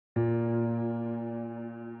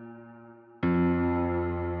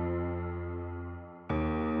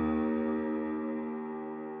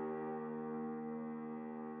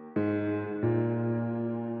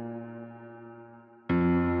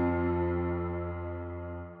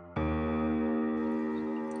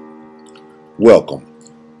Welcome.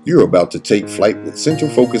 You're about to take flight with Center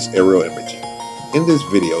Focus Aerial Imaging. In this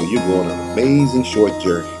video, you're going on an amazing short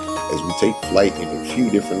journey as we take flight in a few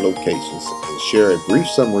different locations and share a brief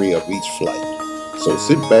summary of each flight. So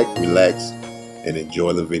sit back, relax, and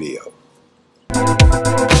enjoy the video.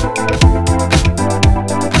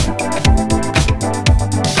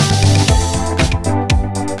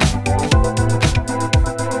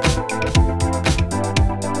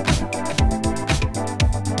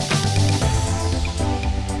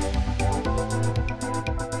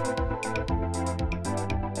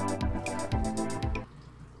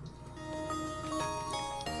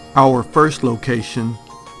 Our first location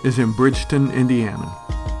is in Bridgeton, Indiana.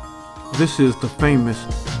 This is the famous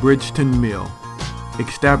Bridgeton Mill,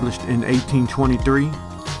 established in 1823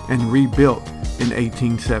 and rebuilt in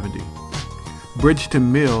 1870.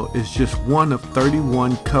 Bridgeton Mill is just one of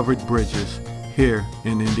 31 covered bridges here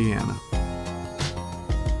in Indiana.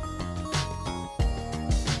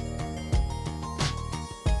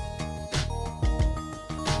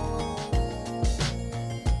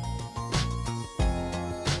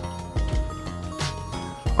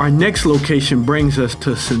 Our next location brings us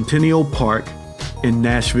to Centennial Park in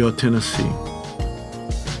Nashville, Tennessee.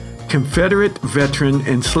 Confederate veteran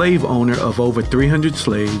and slave owner of over 300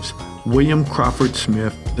 slaves, William Crawford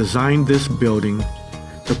Smith designed this building,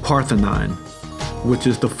 the Parthenon, which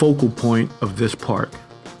is the focal point of this park.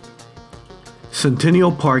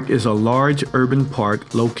 Centennial Park is a large urban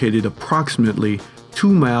park located approximately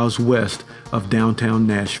 2 miles west of downtown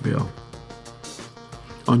Nashville.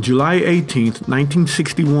 On July 18,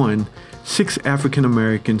 1961, 6 African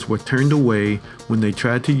Americans were turned away when they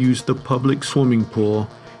tried to use the public swimming pool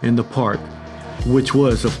in the park, which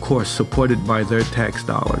was, of course, supported by their tax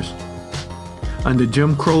dollars. Under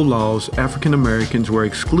Jim Crow laws, African Americans were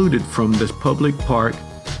excluded from this public park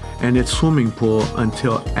and its swimming pool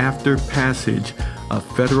until after passage of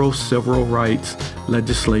federal civil rights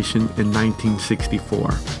legislation in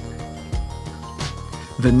 1964.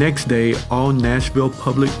 The next day, all Nashville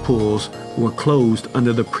public pools were closed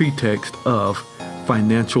under the pretext of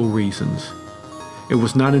financial reasons. It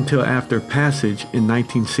was not until after passage in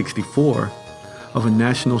 1964 of a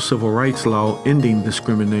national civil rights law ending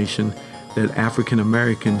discrimination that African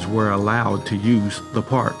Americans were allowed to use the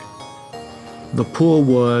park. The pool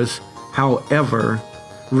was, however,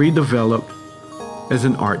 redeveloped as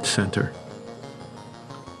an art center.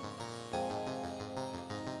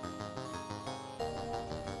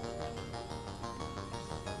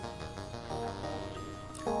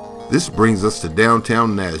 This brings us to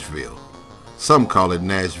downtown Nashville. Some call it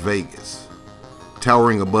Nash Vegas.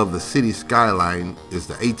 Towering above the city skyline is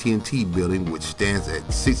the AT&T building, which stands at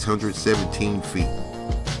 617 feet.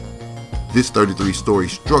 This 33-story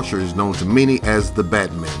structure is known to many as the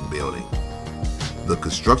Batman Building. The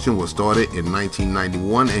construction was started in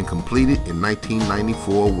 1991 and completed in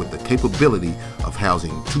 1994 with the capability of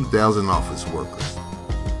housing 2,000 office workers.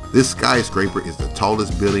 This skyscraper is the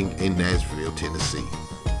tallest building in Nashville, Tennessee.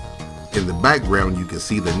 In the background, you can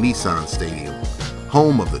see the Nissan Stadium,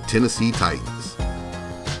 home of the Tennessee Titans.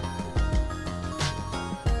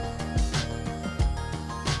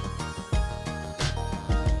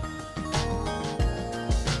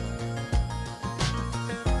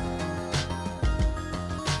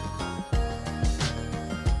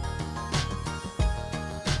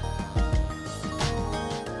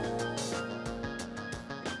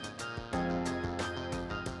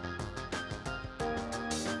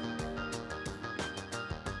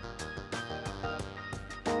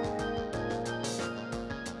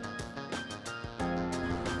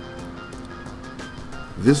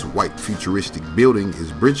 This white futuristic building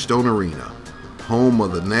is Bridgestone Arena, home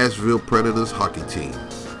of the Nashville Predators hockey team.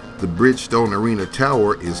 The Bridgestone Arena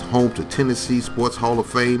Tower is home to Tennessee Sports Hall of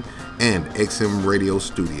Fame and XM Radio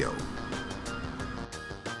Studio.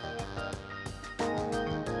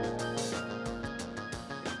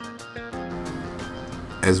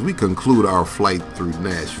 As we conclude our flight through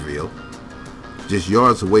Nashville, just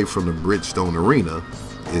yards away from the Bridgestone Arena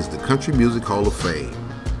is the Country Music Hall of Fame.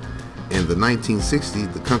 In the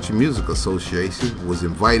 1960s, the Country Music Association was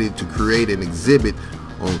invited to create an exhibit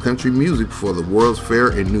on country music for the World's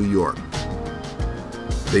Fair in New York.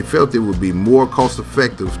 They felt it would be more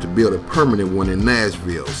cost-effective to build a permanent one in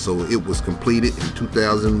Nashville, so it was completed in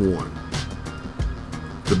 2001.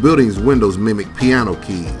 The building's windows mimic piano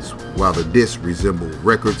keys, while the discs resemble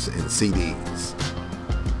records and CDs.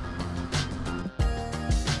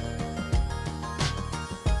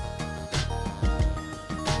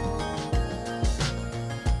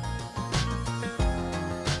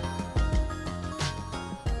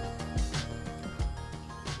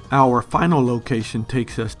 Our final location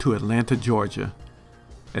takes us to Atlanta, Georgia,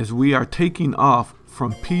 as we are taking off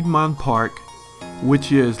from Piedmont Park,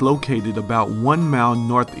 which is located about 1 mile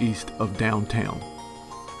northeast of downtown.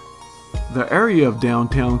 The area of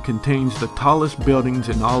downtown contains the tallest buildings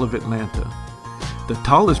in all of Atlanta. The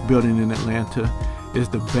tallest building in Atlanta is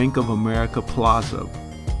the Bank of America Plaza.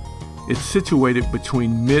 It's situated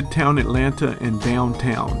between Midtown Atlanta and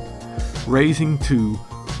downtown, raising to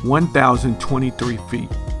 1,023 feet.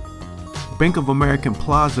 Bank of America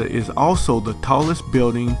Plaza is also the tallest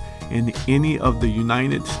building in any of the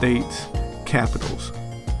United States capitals,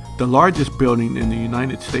 the largest building in the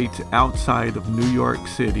United States outside of New York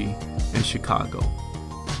City and Chicago.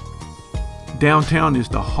 Downtown is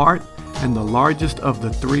the heart and the largest of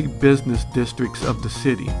the 3 business districts of the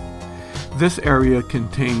city. This area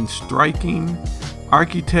contains striking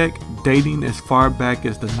architect dating as far back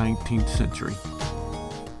as the 19th century.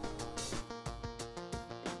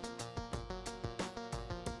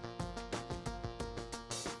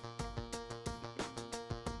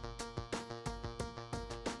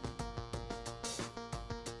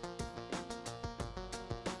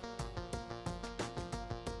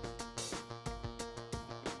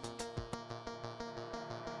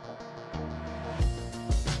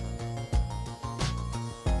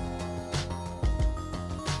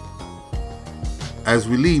 As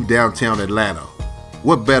we leave downtown Atlanta,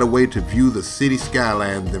 what better way to view the city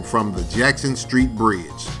skyline than from the Jackson Street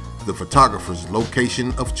Bridge, the photographer's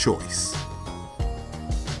location of choice.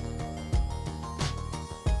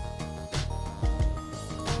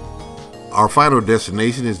 Our final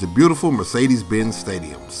destination is the beautiful Mercedes-Benz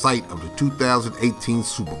Stadium, site of the 2018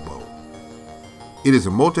 Super Bowl. It is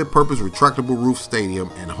a multi-purpose retractable roof stadium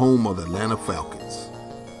and home of the Atlanta Falcons.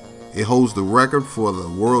 It holds the record for the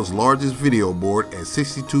world's largest video board at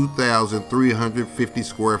 62,350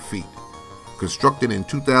 square feet. Constructed in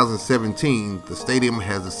 2017, the stadium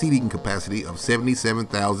has a seating capacity of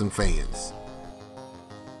 77,000 fans.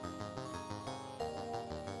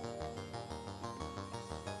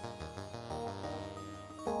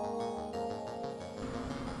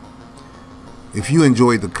 If you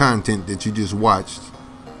enjoyed the content that you just watched,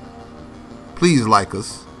 please like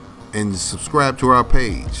us and subscribe to our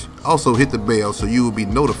page. Also hit the bell so you will be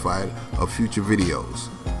notified of future videos.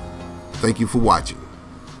 Thank you for watching.